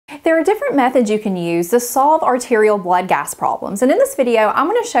There are different methods you can use to solve arterial blood gas problems, and in this video I'm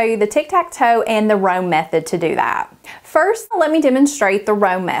going to show you the tic-tac-toe and the row method to do that. First, let me demonstrate the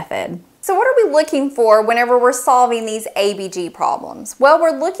row method. So what are we looking for whenever we're solving these ABG problems? Well,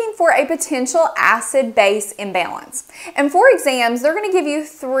 we're looking for a potential acid-base imbalance. And for exams, they're going to give you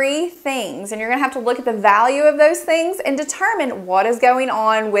three things, and you're going to have to look at the value of those things and determine what is going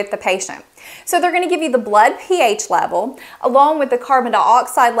on with the patient. So they're going to give you the blood pH level, along with the carbon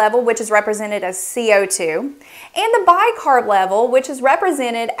dioxide level, which is represented as CO2, and the bicarb level, which is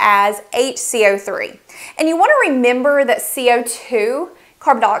represented as HCO3. And you want to remember that CO2,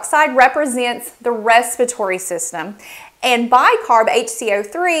 carbon dioxide, represents the respiratory system, and bicarb,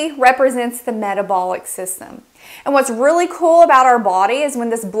 HCO3, represents the metabolic system. And what's really cool about our body is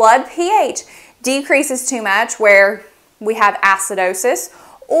when this blood pH decreases too much, where we have acidosis,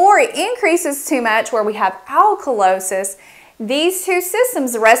 or it increases too much where we have alkalosis, these two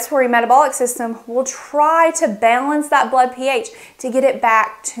systems, the respiratory and metabolic system, will try to balance that blood pH to get it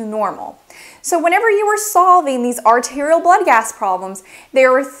back to normal. So whenever you are solving these arterial blood gas problems,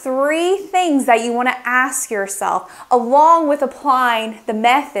 there are three things that you want to ask yourself, along with applying the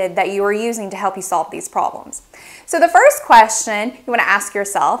method that you are using to help you solve these problems. So the first question you want to ask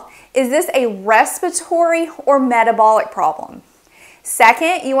yourself, is this a respiratory or metabolic problem?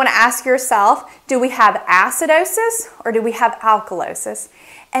 Second, you want to ask yourself, do we have acidosis or do we have alkalosis?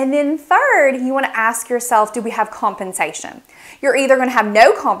 And then third, you want to ask yourself, do we have compensation? You're either going to have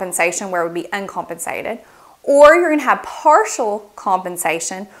no compensation, where it would be uncompensated, or you're going to have partial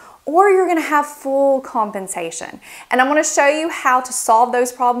compensation, or you're going to have full compensation. And I'm going to show you how to solve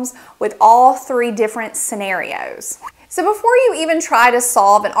those problems with all three different scenarios. So before you even try to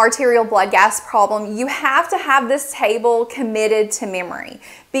solve an arterial blood gas problem, you have to have this table committed to memory,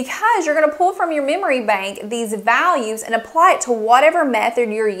 because you're going to pull from your memory bank these values and apply it to whatever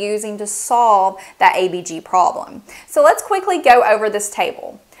method you're using to solve that ABG problem. So let's quickly go over this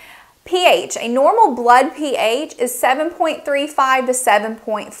table. pH, a normal blood pH is 7.35 to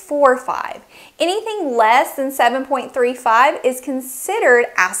 7.45. Anything less than 7.35 is considered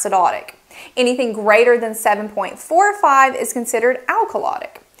acidotic. Anything greater than 7.45 is considered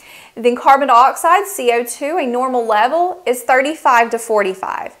alkalotic. Then carbon dioxide, CO2, a normal level is 35 to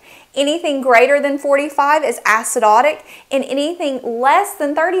 45. Anything greater than 45 is acidotic, and anything less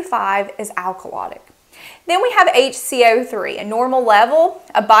than 35 is alkalotic. Then we have HCO3, a normal level,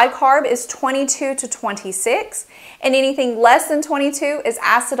 a bicarb is 22 to 26, and anything less than 22 is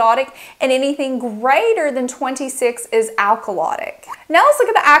acidotic, and anything greater than 26 is alkalotic. Now let's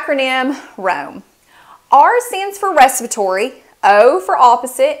look at the acronym ROME. R stands for respiratory, O for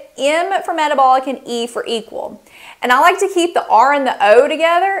opposite, M for metabolic, and E for equal. And I like to keep the R and the O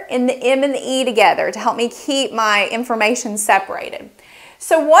together and the M and the E together to help me keep my information separated.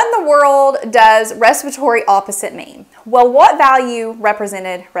 So what in the world does respiratory opposite mean? Well, what value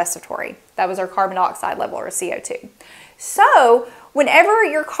represented respiratory? That was our carbon dioxide level, or CO2. So whenever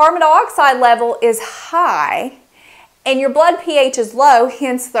your carbon dioxide level is high and your blood pH is low,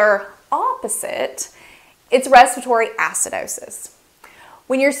 hence their opposite, it's respiratory acidosis.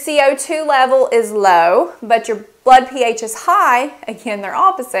 When your CO2 level is low but your blood pH is high, again their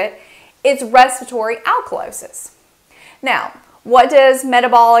opposite, it's respiratory alkalosis. Now, what does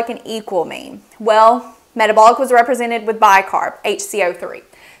metabolic and equal mean? Well, metabolic was represented with bicarb, HCO3.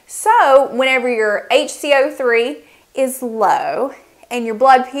 So whenever your HCO3 is low and your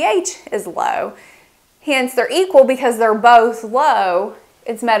blood pH is low, hence they're equal because they're both low,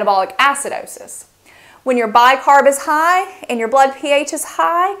 it's metabolic acidosis. When your bicarb is high and your blood pH is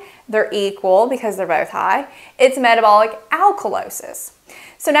high, they're equal because they're both high, it's metabolic alkalosis.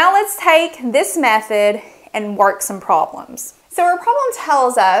 So now let's take this method and work some problems. So our problem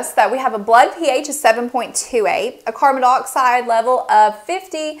tells us that we have a blood pH of 7.28, a carbon dioxide level of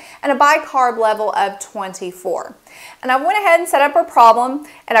 50, and a bicarb level of 24. And I went ahead and set up our problem,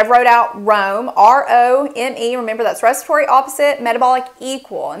 and I wrote out ROME, R-O-M-E, remember that's respiratory opposite, metabolic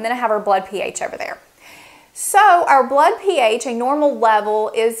equal, and then I have our blood pH over there. So our blood pH, a normal level,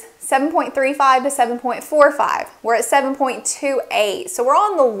 is 7.35 to 7.45. We're at 7.28, so we're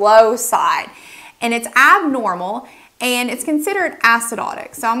on the low side, and it's abnormal, and it's considered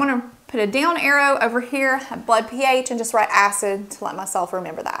acidotic. So I'm going to put a down arrow over here at blood pH and just write acid to let myself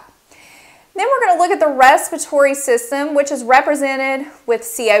remember that. Then we're going to look at the respiratory system, which is represented with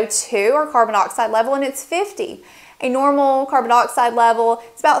CO2, or carbon dioxide level, and it's 50. A normal carbon dioxide level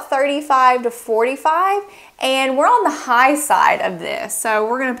is about 35 to 45, and we're on the high side of this. So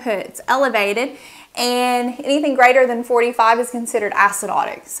we're going to put it's elevated, and anything greater than 45 is considered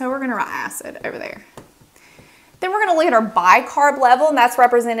acidotic. So we're going to write acid over there. Then we're going to look at our bicarb level, and that's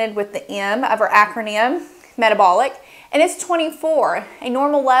represented with the M of our acronym, metabolic, and it's 24. A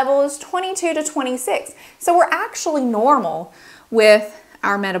normal level is 22 to 26. So we're actually normal with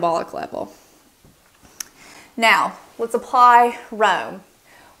our metabolic level. Now, let's apply Rome.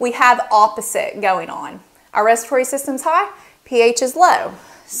 We have opposite going on. Our respiratory system's high, pH is low.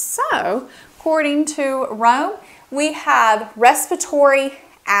 So, according to Rome, we have respiratory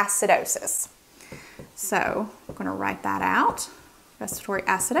acidosis. So, I'm going to write that out, respiratory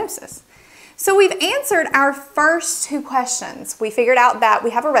acidosis. So we've answered our first two questions. We figured out that we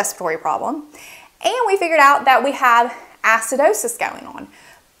have a respiratory problem, and we figured out that we have acidosis going on.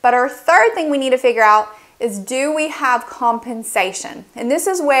 But our third thing we need to figure out is, do we have compensation? And this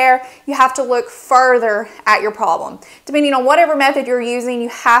is where you have to look further at your problem. Depending on whatever method you're using, you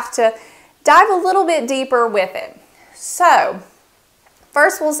have to dive a little bit deeper with it. So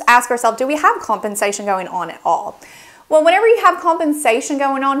first we'll ask ourselves, do we have compensation going on at all? Well, whenever you have compensation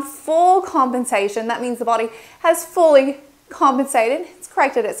going on, full compensation, that means the body has fully compensated, it's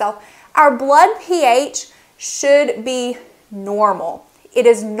corrected itself. Our blood pH should be normal. It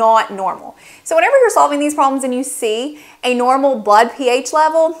is not normal. So whenever you're solving these problems and you see a normal blood pH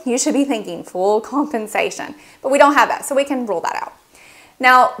level, you should be thinking full compensation. But we don't have that, so we can rule that out.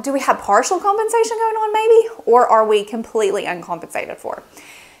 Now, do we have partial compensation going on maybe? Or are we completely uncompensated for?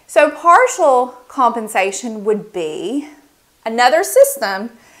 So partial compensation would be another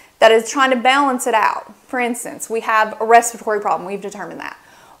system that is trying to balance it out. For instance, we have a respiratory problem. We've determined that.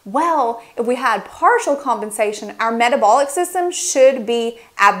 Well, if we had partial compensation, our metabolic system should be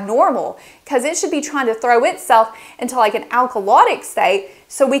abnormal because it should be trying to throw itself into like an alkalotic state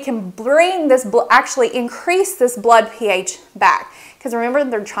so we can bring this, actually increase this blood pH back. Because remember,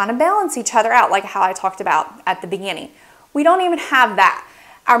 they're trying to balance each other out like how I talked about at the beginning. We don't even have that.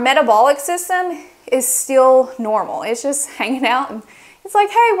 Our metabolic system is still normal. It's just hanging out and it's like,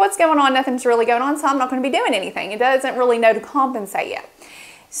 hey, what's going on? Nothing's really going on, so I'm not going to be doing anything. It doesn't really know to compensate yet.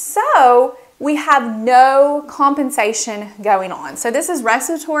 So we have no compensation going on. So this is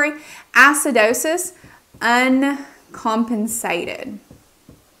respiratory acidosis, uncompensated.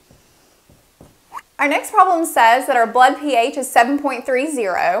 Our next problem says that our blood pH is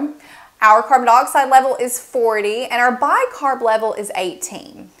 7.30, our carbon dioxide level is 40, and our bicarb level is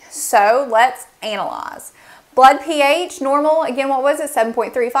 18. So let's analyze. Blood pH, normal, again, what was it?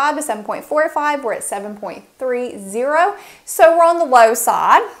 7.35 to 7.45. We're at 7.30. So we're on the low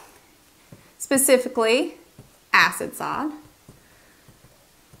side, specifically acid side.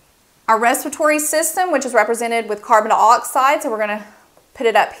 Our respiratory system, which is represented with carbon dioxide, so we're going to put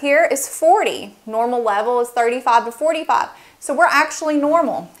it up here, is 40. Normal level is 35 to 45. So we're actually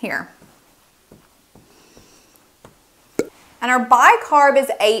normal here. And our bicarb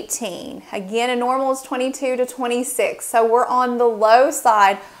is 18. Again, a normal is 22 to 26. So we're on the low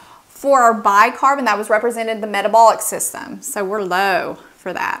side for our bicarb, and that was represented the metabolic system. So we're low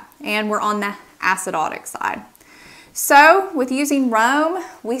for that. And we're on the acidotic side. So with using Rome,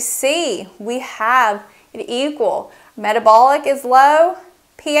 we see we have it equal. Metabolic is low,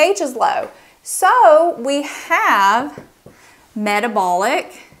 pH is low. So we have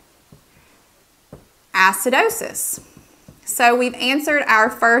metabolic acidosis. So we've answered our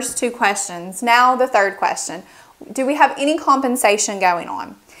first two questions. Now the third question. Do we have any compensation going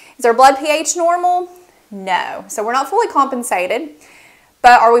on? Is our blood pH normal? No. So we're not fully compensated,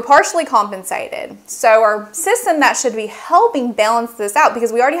 but are we partially compensated? So our system that should be helping balance this out,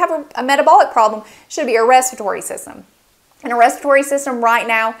 because we already have a metabolic problem, should be our respiratory system. And our respiratory system right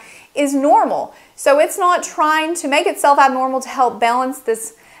now is normal. So it's not trying to make itself abnormal to help balance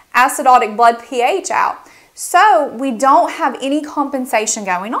this acidotic blood pH out. So we don't have any compensation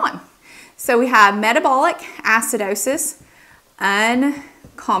going on. So we have metabolic acidosis,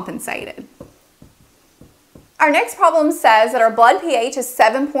 uncompensated. Our next problem says that our blood pH is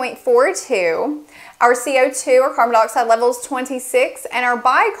 7.42, our CO2 or carbon dioxide level is 26, and our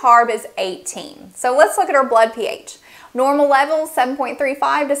bicarb is 18. So let's look at our blood pH. Normal level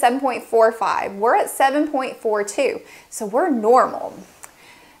 7.35 to 7.45. We're at 7.42, so we're normal.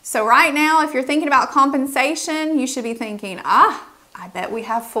 So right now, if you're thinking about compensation, you should be thinking, I bet we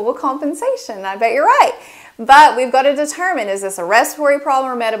have full compensation. I bet you're right. But we've got to determine, is this a respiratory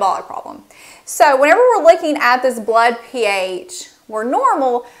problem or metabolic problem? So whenever we're looking at this blood pH, we're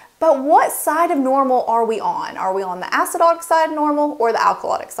normal, but what side of normal are we on? Are we on the acidotic side of normal or the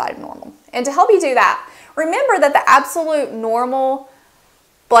alkalotic side of normal? And to help you do that, remember that the absolute normal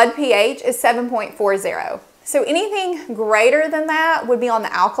blood pH is 7.40. So anything greater than that would be on the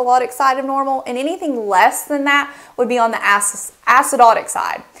alkalotic side of normal, and anything less than that would be on the acidotic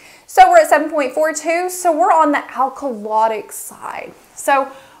side. So we're at 7.42, so we're on the alkalotic side.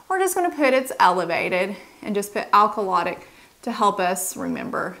 So we're just going to put it's elevated and just put alkalotic to help us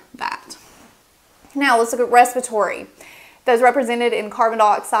remember that. Now let's look at respiratory. Those represented in carbon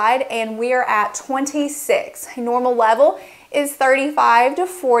dioxide, and we are at 26. Normal level is 35 to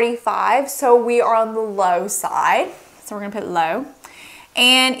 45, so we are on the low side. So we're going to put low,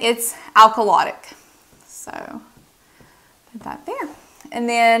 and it's alkalotic. So put that there. And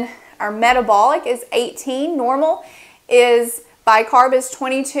then our metabolic is 18. Normal is bicarb is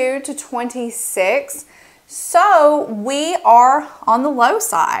 22 to 26. So we are on the low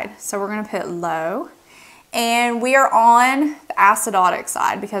side. So we're going to put low. And we are on the acidotic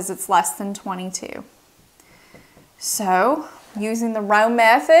side because it's less than 22. So using the Rome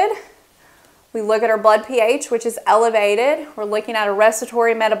method, we look at our blood pH, which is elevated. We're looking at a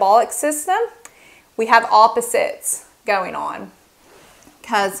respiratory metabolic system. We have opposites going on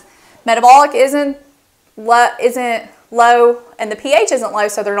because metabolic isn't low and the pH isn't low,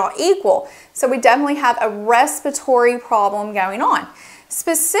 so they're not equal. So we definitely have a respiratory problem going on.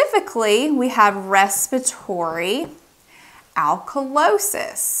 Specifically, we have respiratory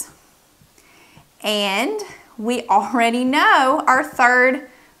alkalosis. And we already know our third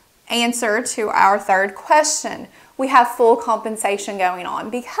answer to our third question. We have full compensation going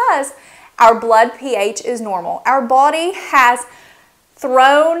on because our blood pH is normal. Our body has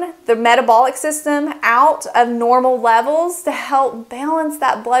thrown the metabolic system out of normal levels to help balance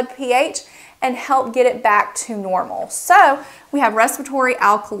that blood pH and help get it back to normal. So we have respiratory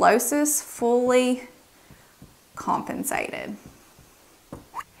alkalosis, fully compensated.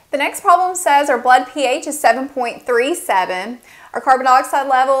 The next problem says our blood pH is 7.37, our carbon dioxide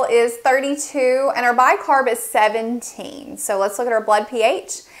level is 32, and our bicarb is 17. So let's look at our blood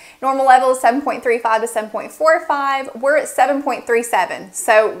pH. Normal level is 7.35 to 7.45. We're at 7.37,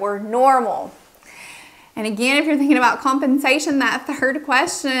 so we're normal. And again, if you're thinking about compensation, that third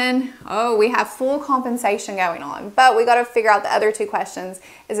question, oh, we have full compensation going on. But we got to figure out the other two questions.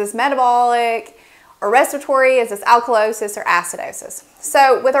 Is this metabolic or respiratory? Is this alkalosis or acidosis?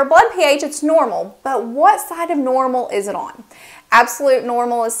 So with our blood pH, it's normal. But what side of normal is it on? Absolute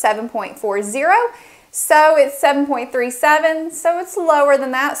normal is 7.40. So it's 7.37. So it's lower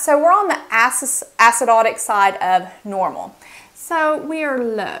than that. So we're on the acidotic side of normal. So we are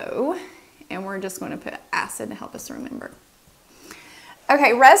low. And we're just going to put acid to help us remember.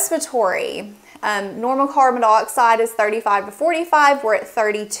 Okay, respiratory. Normal carbon dioxide is 35 to 45. We're at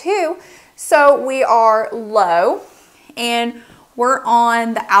 32. So we are low. And we're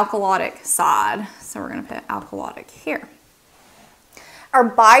on the alkalotic side. So we're going to put alkalotic here. Our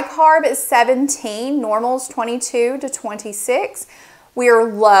bicarb is 17. Normal is 22 to 26. We are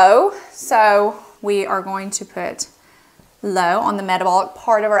low. So we are going to put low on the metabolic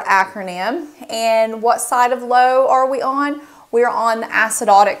part of our acronym. And what side of low are we on? We're on the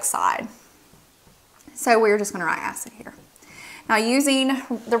acidotic side. So we're just going to write acid here. Now using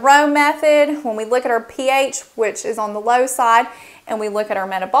the Rome method, when we look at our pH, which is on the low side, and we look at our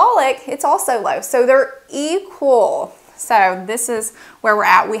metabolic, it's also low. So they're equal. So this is where we're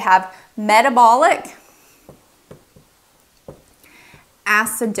at. We have metabolic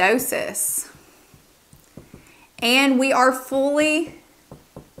acidosis. And we are fully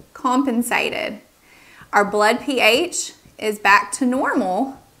compensated. Our blood pH is back to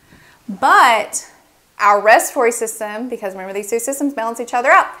normal, but our respiratory system, because remember these two systems balance each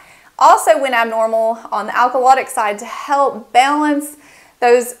other out, also went abnormal on the alkalotic side to help balance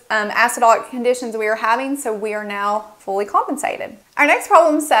those acidotic conditions we are having, so we are now fully compensated. Our next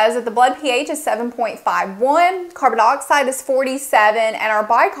problem says that the blood pH is 7.51, carbon dioxide is 47, and our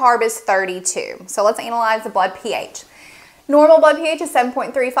bicarb is 32. So let's analyze the blood pH. Normal blood pH is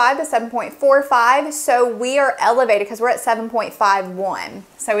 7.35 to 7.45, so we are elevated because we're at 7.51.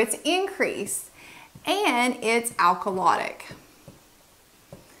 So it's increased, and it's alkalotic.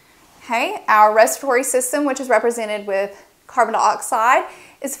 Okay, our respiratory system, which is represented with carbon dioxide,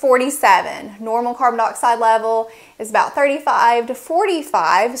 is 47. Normal carbon dioxide level is about 35 to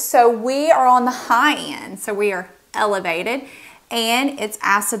 45, so we are on the high end. So we are elevated, and it's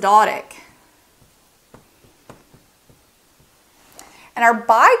acidotic. And our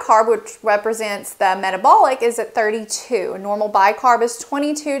bicarb, which represents the metabolic, is at 32. Normal bicarb is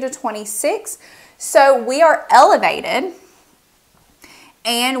 22 to 26, so we are elevated.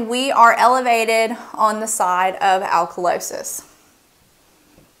 And we are elevated on the side of alkalosis.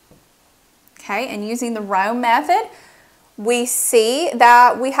 Okay, and using the Rome method, we see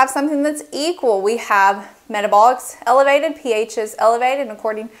that we have something that's equal. We have metabolics elevated, pH is elevated, and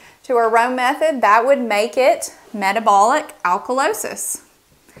according to our Rome method, that would make it metabolic alkalosis.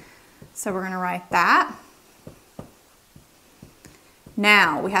 So we're going to write that.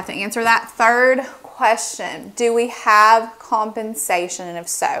 Now we have to answer that third question. Do we have compensation? And if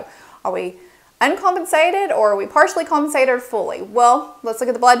so, are we uncompensated or are we partially compensated or fully? Well, let's look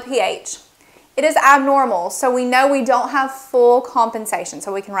at the blood pH. It is abnormal, so we know we don't have full compensation,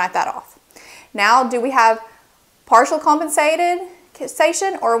 so we can write that off. Now, do we have partial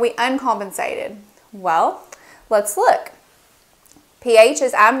compensation or are we uncompensated? Well, let's look. pH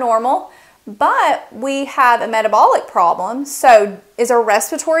is abnormal, but we have a metabolic problem. So is our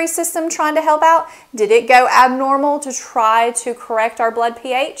respiratory system trying to help out? Did it go abnormal to try to correct our blood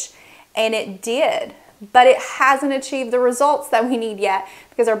pH? And it did, but it hasn't achieved the results that we need yet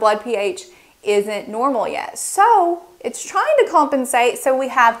because our blood pH isn't normal yet. So it's trying to compensate, so we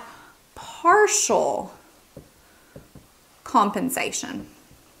have partial compensation.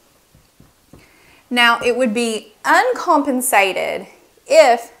 Now, it would be uncompensated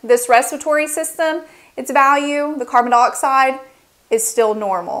if this respiratory system, its value, the carbon dioxide, is still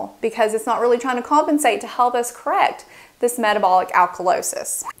normal because it's not really trying to compensate to help us correct this metabolic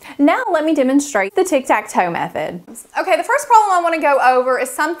alkalosis. Now let me demonstrate the tic-tac-toe method. Okay, the first problem I want to go over is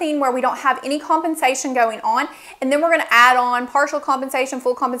something where we don't have any compensation going on, and then we're going to add on partial compensation,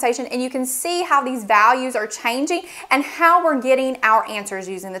 full compensation, and you can see how these values are changing and how we're getting our answers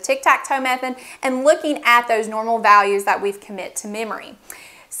using the tic-tac-toe method and looking at those normal values that we've commit to memory.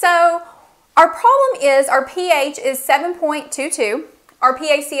 So our problem is our pH is 7.22. Our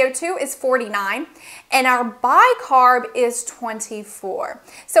PaCO2 is 49, and our bicarb is 24.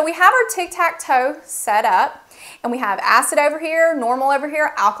 So we have our tic-tac-toe set up, and we have acid over here, normal over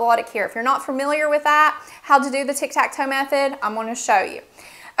here, alkalotic here. If you're not familiar with that, how to do the tic-tac-toe method, I'm going to show you.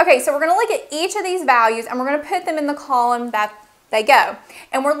 Okay, so we're going to look at each of these values, and we're going to put them in the column that they go.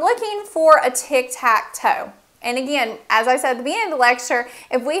 And we're looking for a tic-tac-toe. And again, as I said at the beginning of the lecture,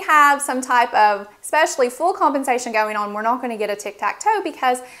 if we have some type of, especially full compensation going on, we're not going to get a tic-tac-toe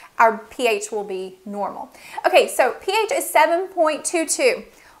because our pH will be normal. Okay, so pH is 7.22.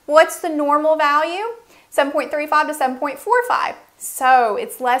 What's the normal value? 7.35 to 7.45. So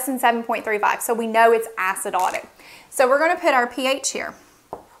it's less than 7.35, so we know it's acidotic. So we're going to put our pH here.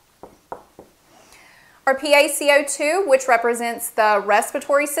 Our PaCO2, which represents the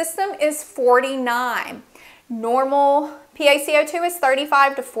respiratory system, is 49. Normal PaCO2 is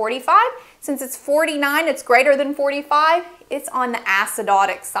 35 to 45. Since it's 49, it's greater than 45, it's on the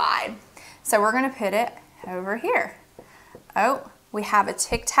acidotic side. So we're going to put it over here. Oh, we have a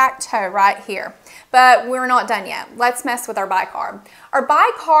tic-tac-toe right here. But we're not done yet. Let's mess with our bicarb. Our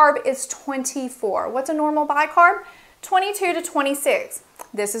bicarb is 24. What's a normal bicarb? 22 to 26.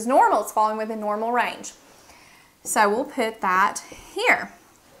 This is normal. It's falling within normal range. So we'll put that here.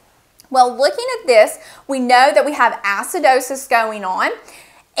 Well, looking at this, we know that we have acidosis going on,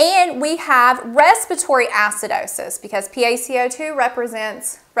 and we have respiratory acidosis because PaCO2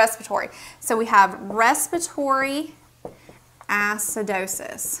 represents respiratory. So we have respiratory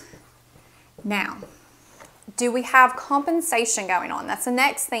acidosis. Now, do we have compensation going on? That's the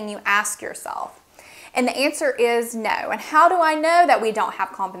next thing you ask yourself. And the answer is no. And how do I know that we don't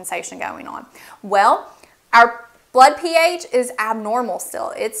have compensation going on? Well, our blood pH is abnormal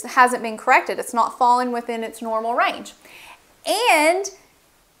still. It hasn't been corrected. It's not falling within its normal range. And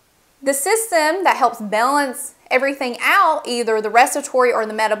the system that helps balance everything out, either the respiratory or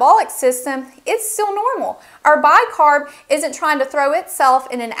the metabolic system, it's still normal. Our bicarb isn't trying to throw itself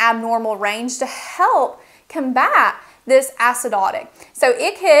in an abnormal range to help combat this acidotic. So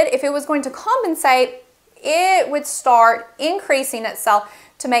it could, if it was going to compensate, it would start increasing itself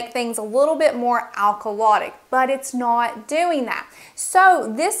to make things a little bit more alkalotic, but it's not doing that.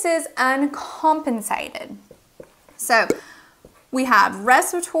 So this is uncompensated. So we have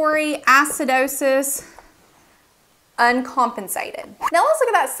respiratory acidosis, uncompensated. Now let's look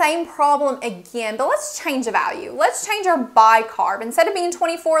at that same problem again, but let's change the value. Let's change our bicarb. Instead of being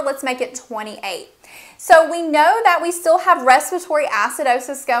 24, let's make it 28. So we know that we still have respiratory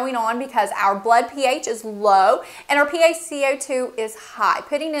acidosis going on because our blood pH is low and our PaCO2 is high,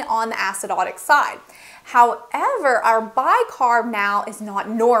 putting it on the acidotic side. However, our bicarb now is not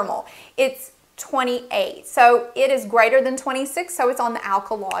normal. It's 28. So it is greater than 26, so it's on the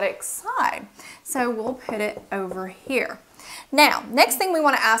alkalotic side. So we'll put it over here. Now, next thing we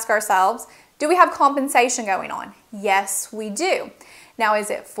want to ask ourselves, do we have compensation going on? Yes, we do. Now,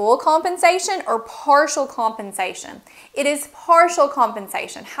 is it full compensation or partial compensation? It is partial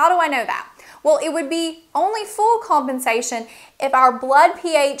compensation. How do I know that? Well, it would be only full compensation if our blood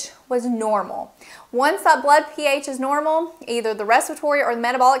pH was normal. Once that blood pH is normal, either the respiratory or the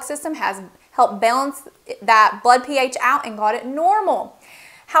metabolic system has helped balance that blood pH out and got it normal.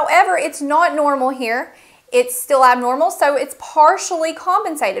 However, it's not normal here. It's still abnormal, so it's partially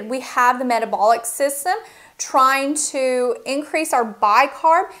compensated. We have the metabolic system trying to increase our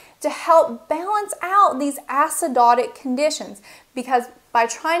bicarb to help balance out these acidotic conditions, because by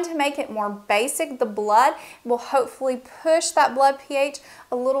trying to make it more basic, the blood will hopefully push that blood pH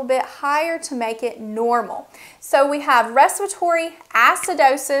a little bit higher to make it normal. So we have respiratory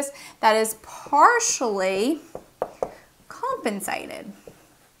acidosis that is partially compensated.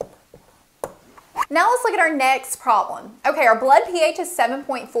 Now let's look at our next problem. Okay, our blood pH is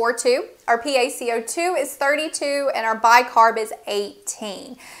 7.42, our PaCO2 is 32, and our bicarb is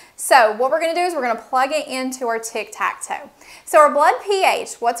 18. So what we're going to do is we're going to plug it into our tic-tac-toe. So our blood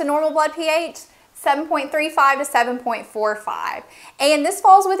pH, what's a normal blood pH? 7.35 to 7.45. And this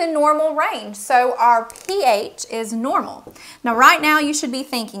falls within normal range, so our pH is normal. Now right now you should be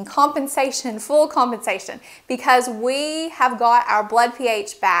thinking compensation, full compensation, because we have got our blood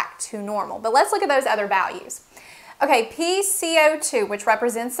pH back to normal. But let's look at those other values. Okay, PaCO2, which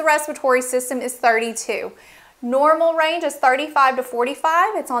represents the respiratory system, is 32. Normal range is 35 to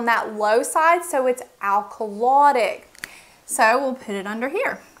 45. It's on that low side, so it's alkalotic. So we'll put it under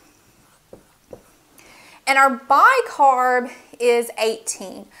here. And our bicarb is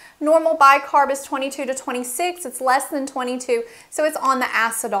 18. Normal bicarb is 22 to 26. It's less than 22, so it's on the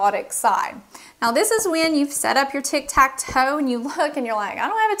acidotic side. Now this is when you've set up your tic-tac-toe and you look and you're like, I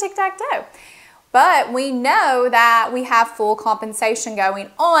don't have a tic-tac-toe. But we know that we have full compensation going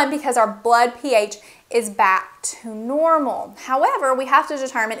on because our blood pH is back to normal. However, we have to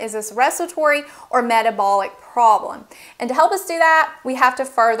determine, is this respiratory or metabolic problem? And to help us do that, we have to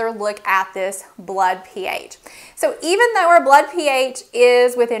further look at this blood pH. So even though our blood pH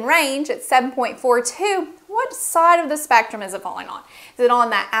is within range at 7.42, what side of the spectrum is it falling on? Is it on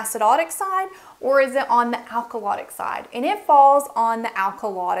the acidotic side or is it on the alkalotic side? And it falls on the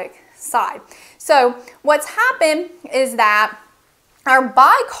alkalotic side. So what's happened is that our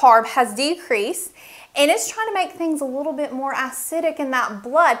bicarb has decreased, and it's trying to make things a little bit more acidic in that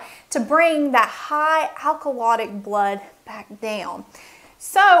blood to bring that high alkalotic blood back down.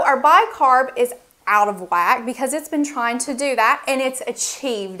 So our bicarb is out of whack because it's been trying to do that, and it's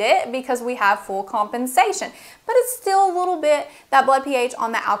achieved it because we have full compensation. But it's still a little bit, that blood pH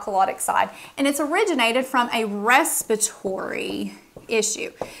on the alkalotic side, and it's originated from a respiratory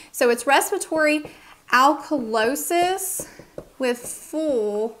issue. So it's respiratory alkalosis with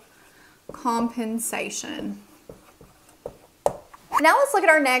full compensation. Now let's look at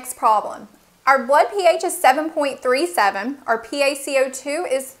our next problem. Our blood pH is 7.37, our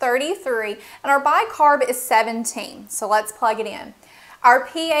PaCO2 is 33, and our bicarb is 17. So let's plug it in. Our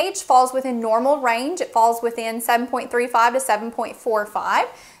pH falls within normal range. It falls within 7.35 to 7.45.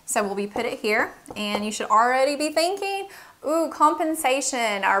 So we'll put it here, and you should already be thinking, ooh,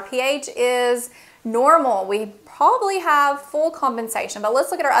 compensation. Our pH is normal. We probably have full compensation, but let's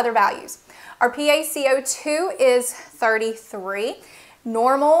look at our other values. Our PaCO2 is 33.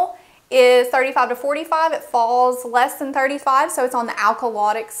 Normal is 35 to 45. It falls less than 35, so it's on the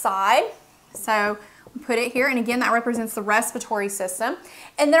alkalotic side. So we put it here, and again, that represents the respiratory system.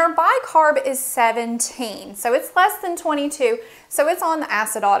 And then our bicarb is 17, so it's less than 22, so it's on the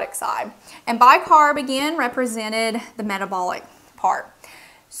acidotic side. And bicarb, again, represented the metabolic part.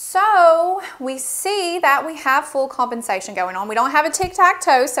 So we see that we have full compensation going on. We don't have a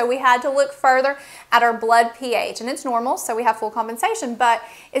tic-tac-toe, so we had to look further at our blood pH, and it's normal, so we have full compensation. But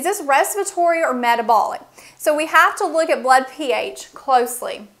is this respiratory or metabolic? So we have to look at blood pH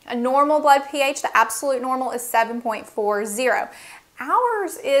closely. A normal blood pH, the absolute normal, is 7.40.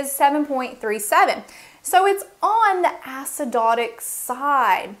 Ours is 7.37. So it's on the acidotic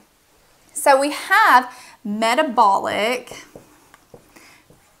side. So we have metabolic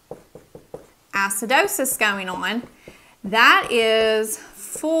acidosis going on. That is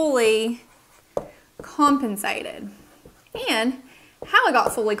fully compensated. And how it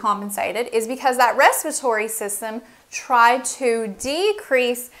got fully compensated is because that respiratory system tried to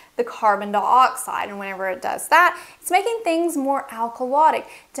decrease the carbon dioxide, and whenever it does that, it's making things more alkalotic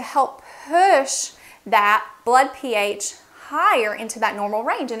to help push that blood pH higher into that normal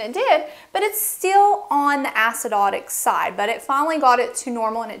range, and it did, but it's still on the acidotic side, but it finally got it to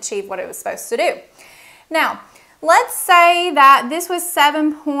normal and achieved what it was supposed to do. Now, let's say that this was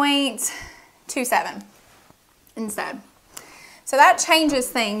 7.27 instead. So that changes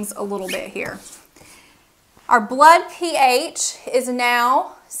things a little bit here. Our blood pH is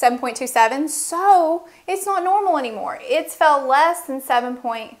now 7.27, so it's not normal anymore. It's fell less than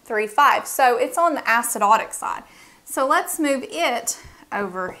 7.35, so it's on the acidotic side. So let's move it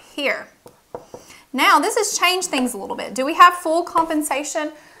over here. Now this has changed things a little bit. Do we have full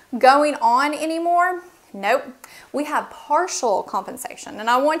compensation going on anymore? Nope. We have partial compensation, and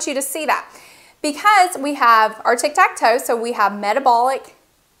I want you to see that because we have our tic-tac-toe, so we have metabolic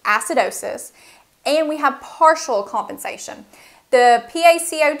acidosis, and we have partial compensation. The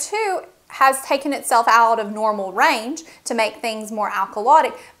PaCO2 has taken itself out of normal range to make things more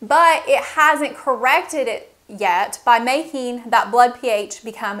alkalotic, but it hasn't corrected it yet by making that blood pH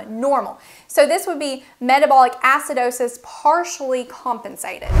become normal. So this would be metabolic acidosis partially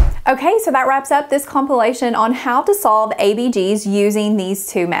compensated. Okay, so that wraps up this compilation on how to solve ABGs using these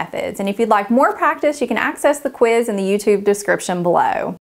two methods. And if you'd like more practice, you can access the quiz in the YouTube description below.